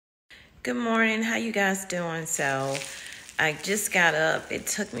Good morning. How you guys doing? So I just got up. It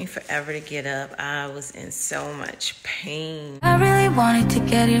took me forever to get up. I was in so much pain. I really wanted to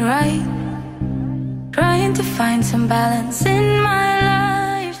get it right, trying to find some balance in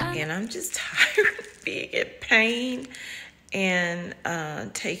my life. And I'm just tired of being in pain and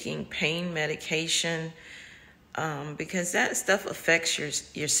taking pain medication because that stuff affects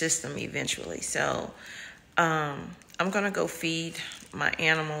your system eventually. So I'm going to go feed my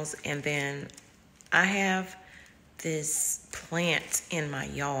animals, and then I have this plant in my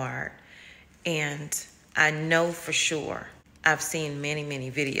yard, and I know for sure, I've seen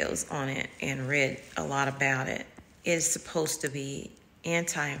many videos on it and read a lot about it. It's supposed to be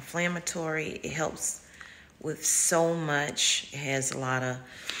anti-inflammatory. It helps with so much. It has a lot of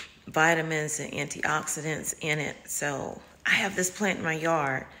vitamins and antioxidants in it. So I have this plant in my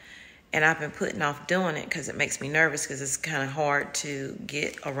yard, and I've been putting off doing it because it makes me nervous because it's kind of hard to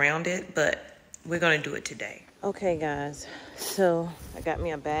get around it, but we're going to do it today. Okay, guys, so I got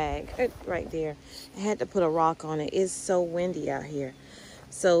me a bag right there. I had to put a rock on it. It's so windy out here.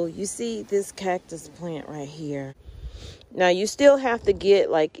 So you see this cactus plant right here. Now you still have to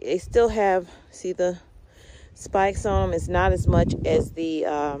get, like, they still have, see the spikes on them. It's not as much as the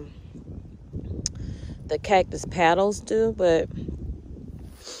cactus paddles do, but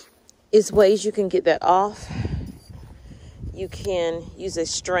it's ways you can get that off. You can use a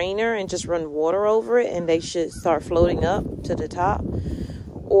strainer and just run water over it, and they should start floating up to the top.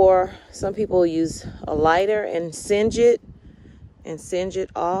 Or some people use a lighter and singe it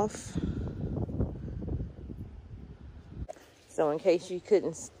off. So in case you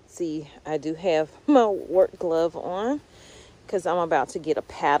couldn't see, I do have my work glove on because I'm about to get a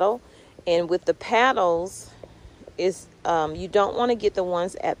paddle. And with the paddles, is you don't want to get the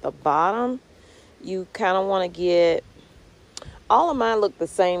ones at the bottom. You kind of want to get, all of mine look the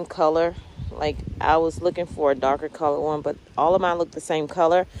same color. Like, I was looking for a darker color one, but all of mine look the same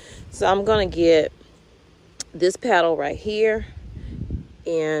color. So I'm going to get this paddle right here,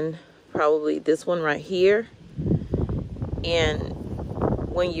 and probably this one right here. And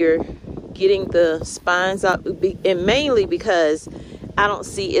when you're getting the spines out, and mainly because I don't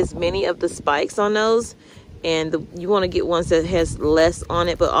see as many of the spikes on those, and you want to get ones that has less on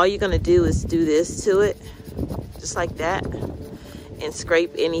it, but all you're going to do is do this to it, just like that, and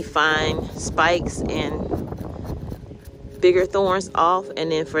scrape any fine spikes and bigger thorns off.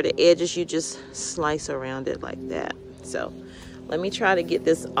 And then for the edges, you just slice around it like that. So let me try to get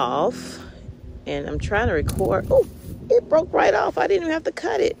this off, and I'm trying to record. Oh, it broke right off. I didn't even have to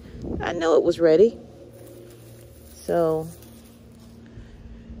cut it. I know it was ready. So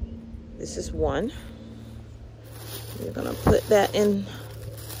this is one. We're gonna put that in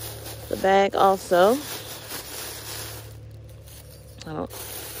the bag also. I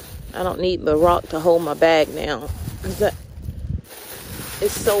don't need the rock to hold my bag now.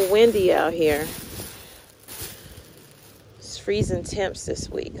 It's so windy out here. It's freezing temps this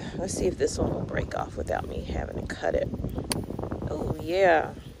week. Let's see if this one will break off without me having to cut it. Oh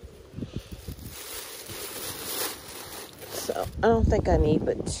yeah. So I don't think I need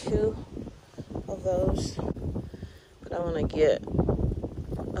but 2 of those. I want to get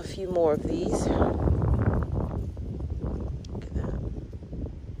a few more of these. Look at that.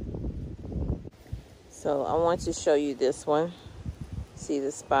 So I want to show you this one. See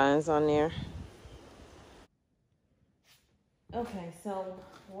the spines on there? Okay, so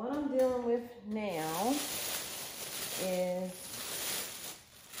what I'm dealing with now is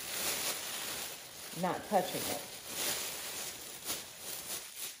not touching it.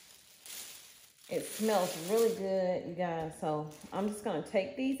 It smells really good, you guys. So I'm just gonna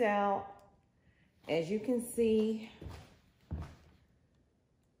take these out. As you can see,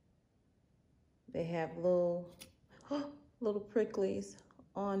 they have little pricklies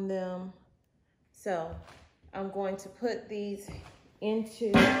on them. So I'm going to put these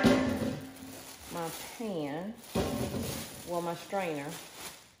into my pan, well, my strainer.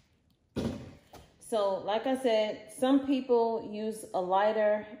 So like I said, some people use a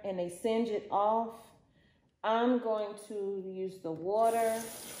lighter and they singe it off. I'm going to use the water,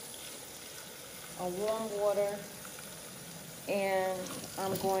 a warm water, and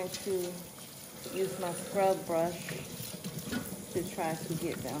I'm going to use my scrub brush to try to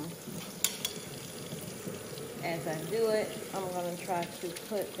get them. As I do it, I'm going to try to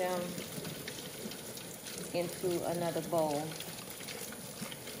put them into another bowl.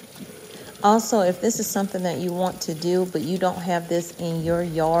 Also, if this is something that you want to do, but you don't have this in your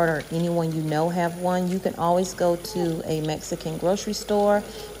yard or anyone you know have one, you can always go to a Mexican grocery store.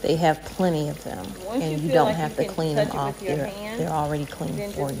 They have plenty of them, and you don't have to clean them off they're already clean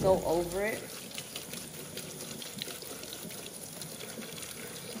then for just you. go over it.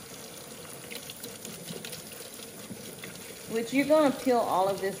 Which you're gonna peel all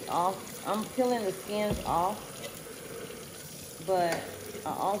of this off. I'm peeling the skins off, but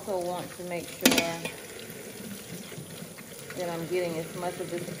I also want to make sure that I'm getting as much of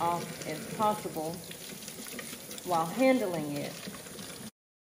this off as possible while handling it.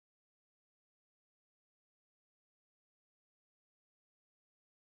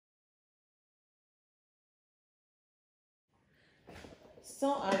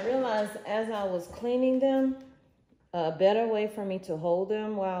 So I realized as I was cleaning them, a better way for me to hold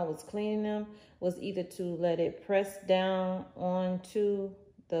them while I was cleaning them was either to let it press down onto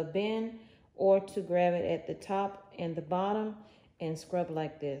the bin or to grab it at the top and the bottom and scrub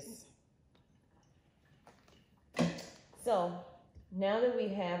like this. So now that we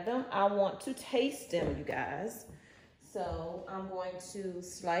have them, I want to taste them, you guys. So I'm going to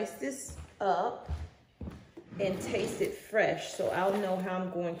slice this up and taste it fresh, so I'll know how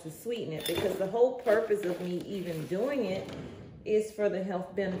I'm going to sweeten it, because the whole purpose of me even doing it is for the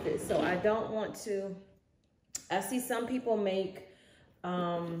health benefits. So I don't want to, I see some people make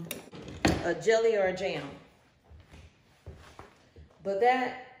a jelly or a jam, but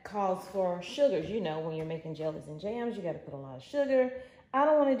that calls for sugars. You know, when you're making jellies and jams, you got to put a lot of sugar. I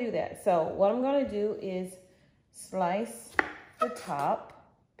don't want to do that. So what I'm going to do is slice the top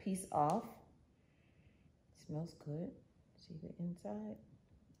piece off. Smells good. See the inside.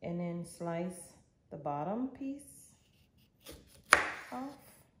 And then slice the bottom piece off.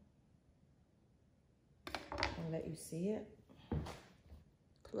 I'll let you see it.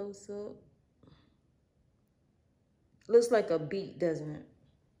 Close up. Looks like a beet, doesn't it?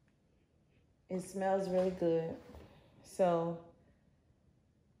 It smells really good. So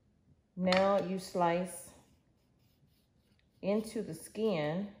now you slice into the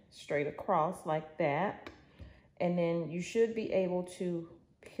skin straight across like that. And then you should be able to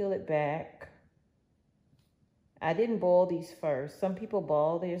peel it back. I didn't boil these first. Some people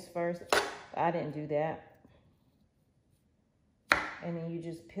boil theirs first. I didn't do that. And then you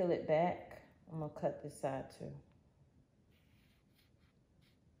just peel it back. I'm gonna cut this side too.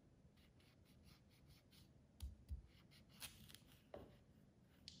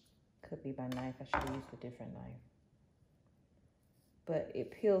 Could be by knife. I should have used a different knife. But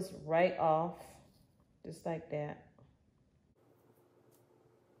it peels right off. Just like that.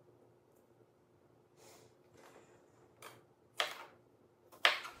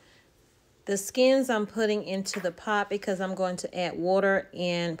 The skins I'm putting into the pot because I'm going to add water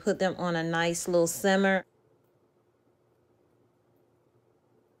and put them on a nice little simmer.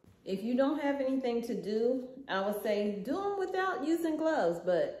 If you don't have anything to do, I would say do them without using gloves.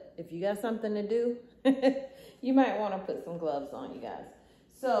 But if you got something to do, you might want to put some gloves on, you guys.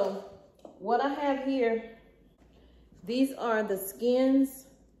 So what I have here, these are the skins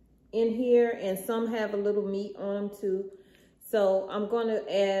in here, and some have a little meat on them too. So I'm going to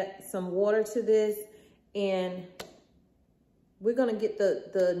add some water to this, and we're going to get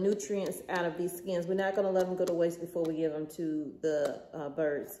the nutrients out of these skins. We're not going to let them go to waste before we give them to the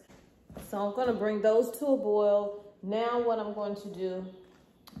birds. So I'm going to bring those to a boil. Now what I'm going to do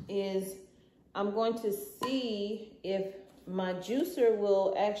is I'm going to see if my juicer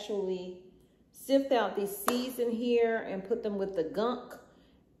will actually sift out these seeds in here and put them with the gunk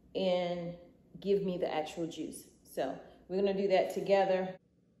and give me the actual juice. So we're going to do that together.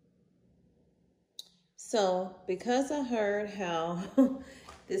 So because I heard how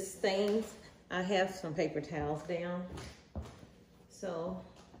this stains, I have some paper towels down. So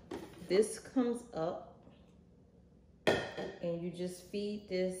this comes up and you just feed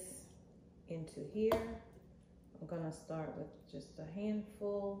this into here. I'm going to start with just a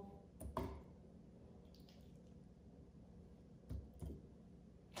handful.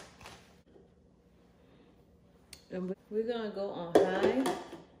 And we're going to go on high.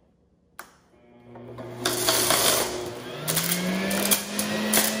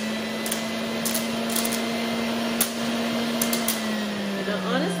 And I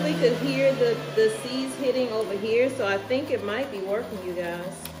honestly could hear the seeds hitting over here, so I think it might be working, you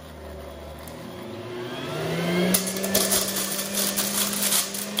guys.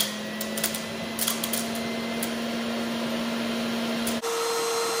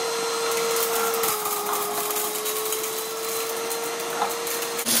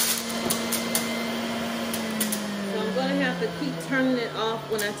 To keep turning it off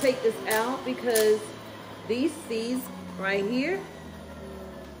when I take this out, because these seeds right here,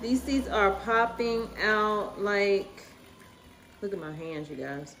 these seeds are popping out like, look at my hands, you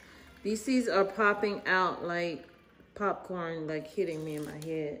guys. These seeds are popping out like popcorn like hitting me in my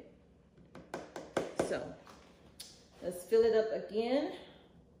head. So let's fill it up again.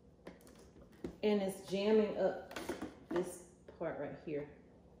 And it's jamming up this part right here.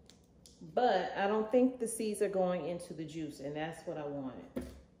 But I don't think the seeds are going into the juice, and that's what I wanted.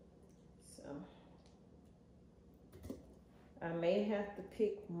 So I may have to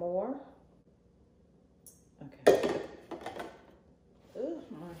pick more. Okay. Ugh,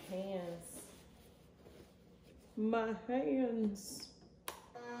 my hands. My hands.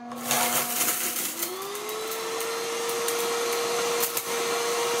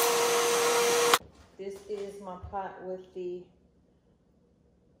 This is my pot with the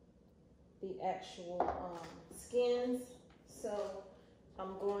actual skins. So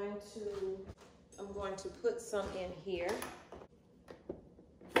I'm going to put some in here.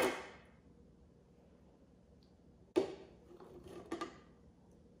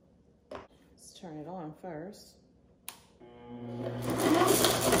 Let's turn it on first.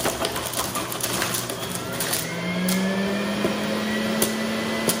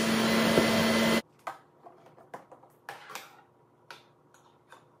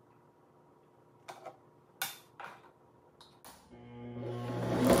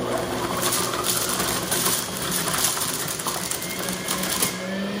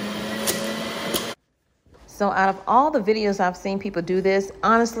 So out of all the videos I've seen people do this,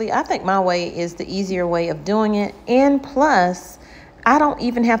 honestly, I think my way is the easier way of doing it. And plus, I don't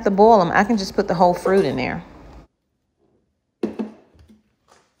even have to boil them. I can just put the whole fruit in there.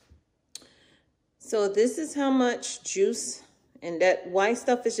 So this is how much juice, and that white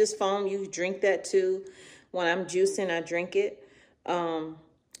stuff is just foam. You drink that too. When I'm juicing, I drink it.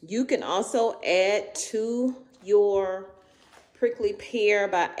 You can also add to your prickly pear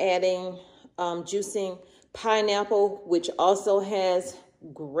by adding juicing pineapple, which also has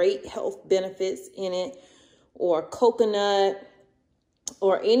great health benefits in it, or coconut,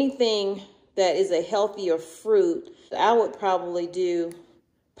 or anything that is a healthier fruit. I would probably do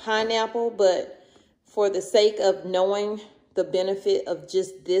pineapple, but for the sake of knowing the benefit of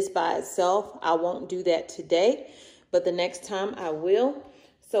just this by itself, I won't do that today, but the next time I will.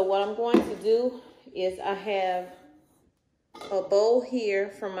 So what I'm going to do is I have a bowl here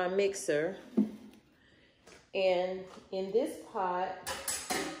from my mixer. And in this pot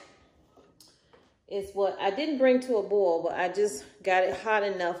is what I didn't bring to a boil, but I just got it hot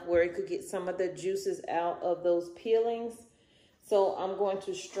enough where it could get some of the juices out of those peelings. So I'm going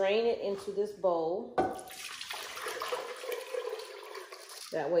to strain it into this bowl.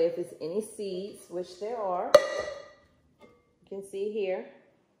 That way, if it's any seeds, which there are, you can see here,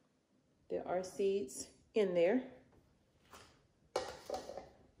 there are seeds in there,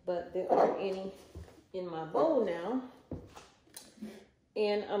 but there aren't any in my bowl now.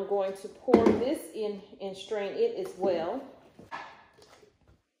 And I'm going to pour this in and strain it as well,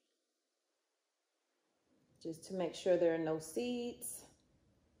 just to make sure there are no seeds.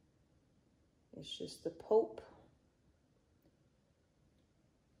 It's just the pulp.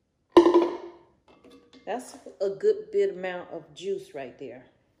 That's a good bit amount of juice right there.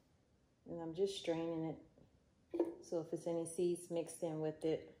 And I'm just straining it. So if there's any seeds mixed in with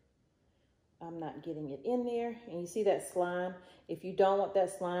it, I'm not getting it in there. And you see that slime? If you don't want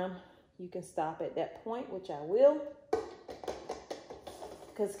that slime, you can stop at that point, which I will.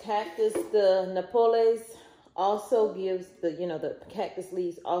 Because Cactus, the Napoles, also gives the, the cactus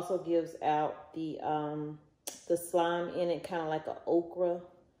leaves also gives out the slime in it, kind of like an okra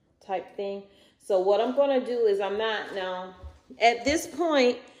type thing. So what I'm going to do is now, at this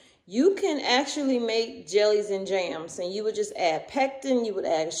point, you can actually make jellies and jams, and you would just add pectin, you would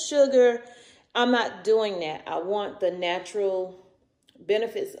add sugar. I'm not doing that. I want the natural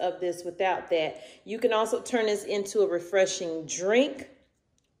benefits of this without that. You can also turn this into a refreshing drink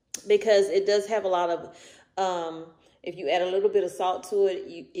because it does have a lot of, if you add a little bit of salt to it,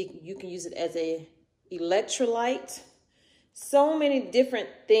 you can use it as a electrolyte. So many different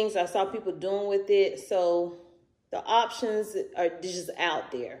things I saw people doing with it. So the options are just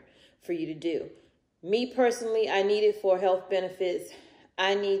out there for you to do. Me personally, I need it for health benefits.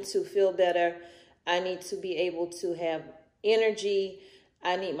 I need to feel better. I need to be able to have energy.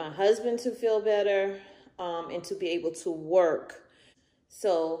 I need my husband to feel better and to be able to work.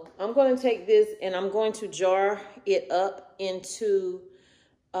 So I'm going to take this and I'm going to jar it up into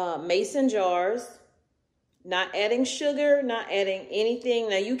mason jars. Not adding sugar, not adding anything.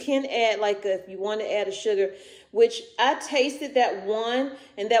 Now you can add if you want to add a sugar, which I tasted that one,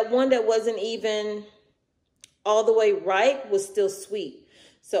 and that one that wasn't even all the way ripe was still sweet.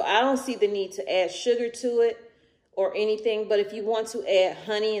 So I don't see the need to add sugar to it. or anything. But if you want to add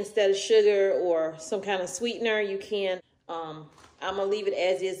honey instead of sugar or some kind of sweetener, you can. I'm gonna leave it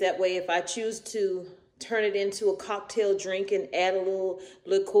as is. That way, if I choose to turn it into a cocktail drink and add a little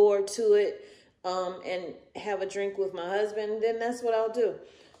liqueur to it, and have a drink with my husband, then that's what I'll do.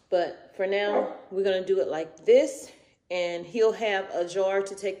 But for now, we're gonna do it like this, and he'll have a jar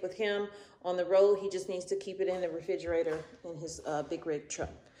to take with him on the road. He just needs to keep it in the refrigerator in his big rig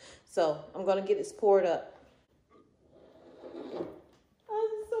truck. So I'm gonna get it poured up. Oh,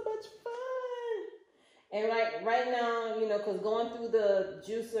 this is so much fun. And like right now, you know, because going through the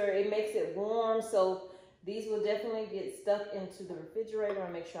juicer, it makes it warm. So these will definitely get stuck into the refrigerator.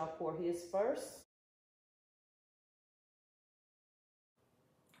 I'll make sure I pour his first.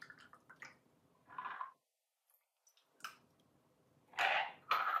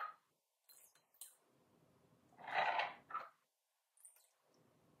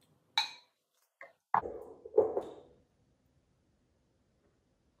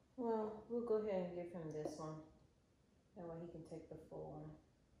 Well, we'll go ahead and give him this one. That way he can take the full one.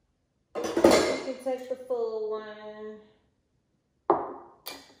 He can take the full one.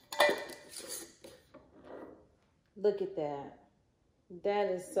 Look at that. That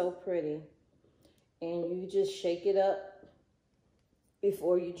is so pretty. And you just shake it up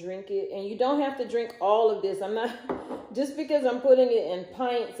before you drink it. And you don't have to drink all of this. I'm not, just because I'm putting it in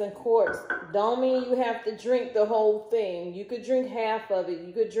pints and quarts, don't mean you have to drink the whole thing. You could drink half of it.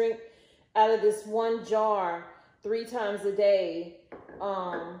 You could drink out of this one jar 3 times a day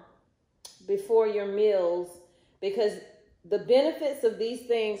before your meals, because the benefits of these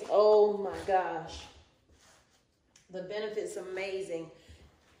things, oh my gosh, the benefits are amazing.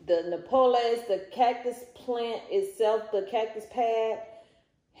 The Napoles, the cactus plant itself, the cactus pad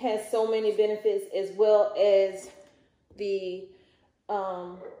has so many benefits, as well as the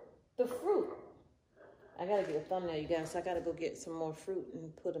fruit. I gotta get a thumbnail, you guys. So I gotta go get some more fruit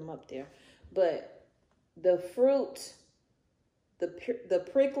and put them up there. But the fruit, the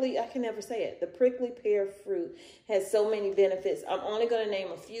prickly, I can never say it, the prickly pear fruit has so many benefits. I'm only gonna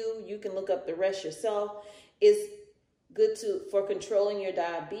name a few. You can look up the rest yourself. It's good for controlling your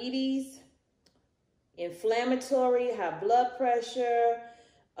diabetes, inflammatory, high blood pressure,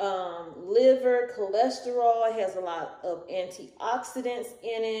 liver, cholesterol. It has a lot of antioxidants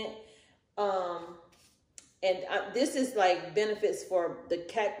in it. This is like benefits for the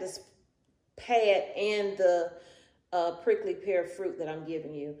cactus pad and the prickly pear fruit that I'm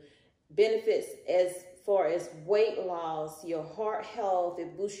giving you. Benefits as far as weight loss, your heart health,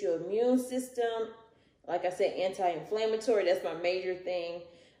 it boosts your immune system. Like I said, anti-inflammatory, that's my major thing.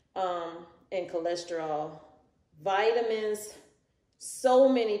 And cholesterol. Vitamins, so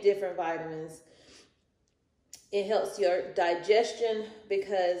many different vitamins. It helps your digestion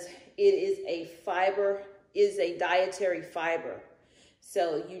because it is a fiber, is a dietary fiber.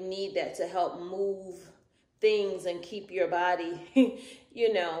 So you need that to help move things and keep your body,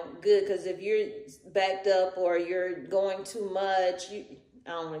 you know, good. Because if you're backed up or you're going too much, I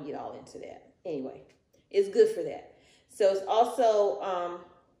don't want to get all into that. Anyway, it's good for that. So it's also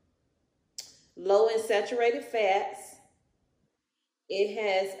low in saturated fats. It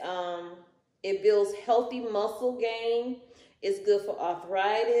has, it builds healthy muscle gain. It's good for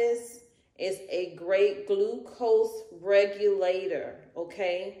arthritis. It's a great glucose regulator,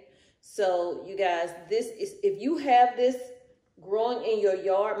 okay? So you guys, this is, if you have this growing in your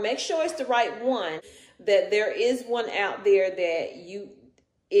yard, make sure it's the right one. That there is one out there that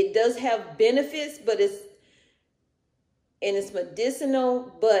it does have benefits, but it's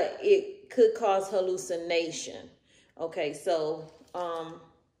medicinal, but it could cause hallucination. Okay, so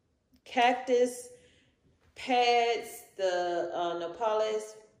cactus pads, the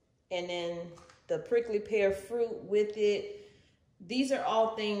nopales, and then the prickly pear fruit with it. These are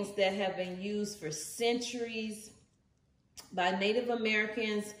all things that have been used for centuries by Native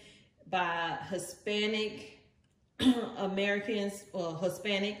Americans, by Hispanic Americans, or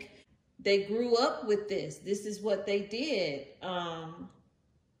Hispanic. They grew up with this. This is what they did.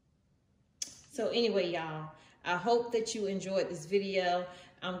 So anyway, y'all, I hope that you enjoyed this video.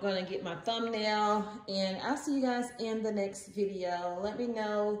 I'm going to get my thumbnail, and I'll see you guys in the next video. Let me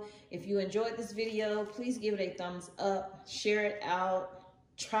know if you enjoyed this video. Please give it a thumbs up, share it out,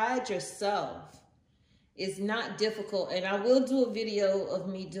 try it yourself. It's not difficult, and I will do a video of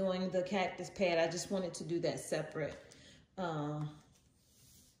me doing the cactus pad. I just wanted to do that separate.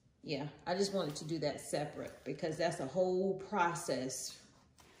 Yeah, I just wanted to do that separate because that's a whole process.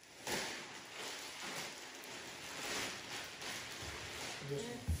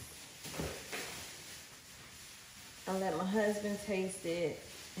 I'll let my husband taste it,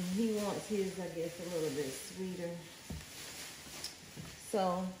 And he wants his, I guess, a little bit sweeter.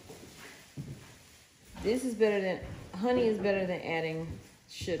 So this is better than, honey is better than adding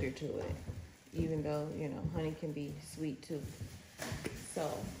sugar to it, even though, you know, honey can be sweet too. So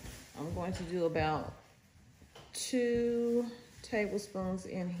I'm going to do about 2 tablespoons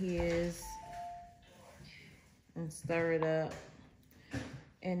in his and stir it up.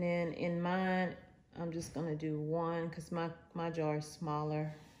 And then in mine, I'm just gonna do 1 because my jar is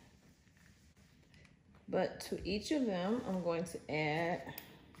smaller. But to each of them, I'm going to add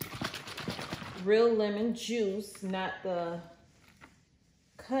real lemon juice, not the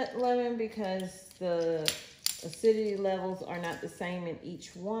cut lemon, because the acidity levels are not the same in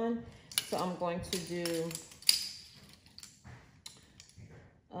each one. So I'm going to do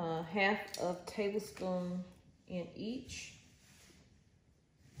half a tablespoon in each.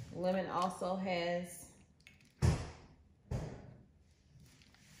 Lemon also has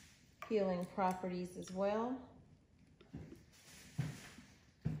healing properties as well.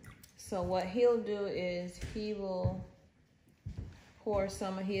 So what he'll do is he will pour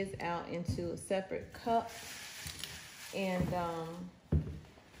some of his out into a separate cup and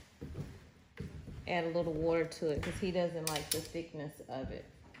add a little water to it because he doesn't like the thickness of it.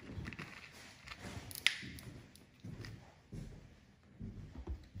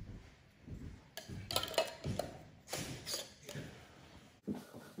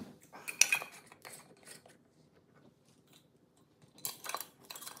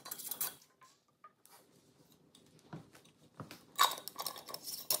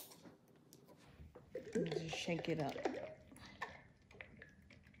 Just shake it up.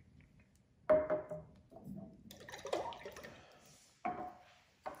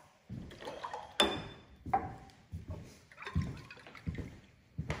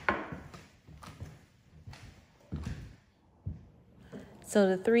 So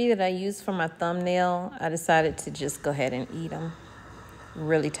the 3 that I used for my thumbnail, I decided to just go ahead and eat them.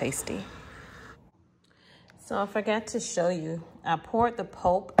 Really tasty. So I forgot to show you, I poured the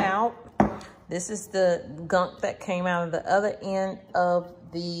pulp out. This is the gunk that came out of the other end of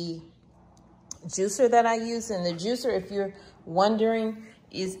the juicer that I use. And the juicer, if you're wondering,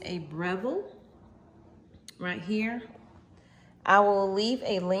 is a Breville right here. I will leave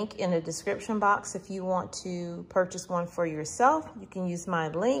a link in the description box if you want to purchase one for yourself. You can use my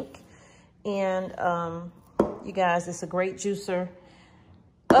link. And you guys, it's a great juicer.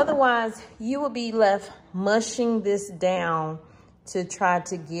 Otherwise, you will be left mushing this down to try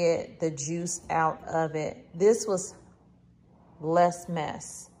to get the juice out of it. This was less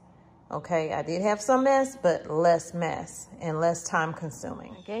mess. Okay, I did have some mess, but less mess and less time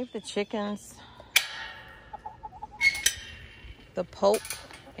consuming. I gave the chickens the pulp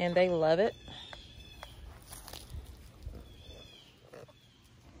and they love it.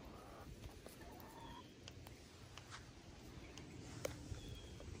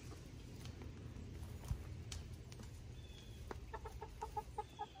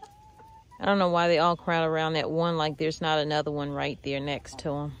 I don't know why they all crowd around that one like there's not another one right there next to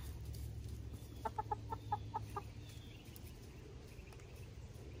them.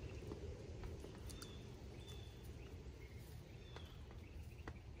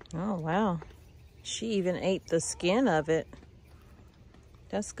 Oh, wow. She even ate the skin of it.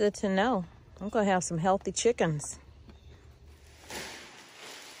 That's good to know. I'm going to have some healthy chickens.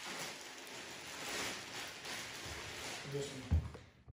 This one.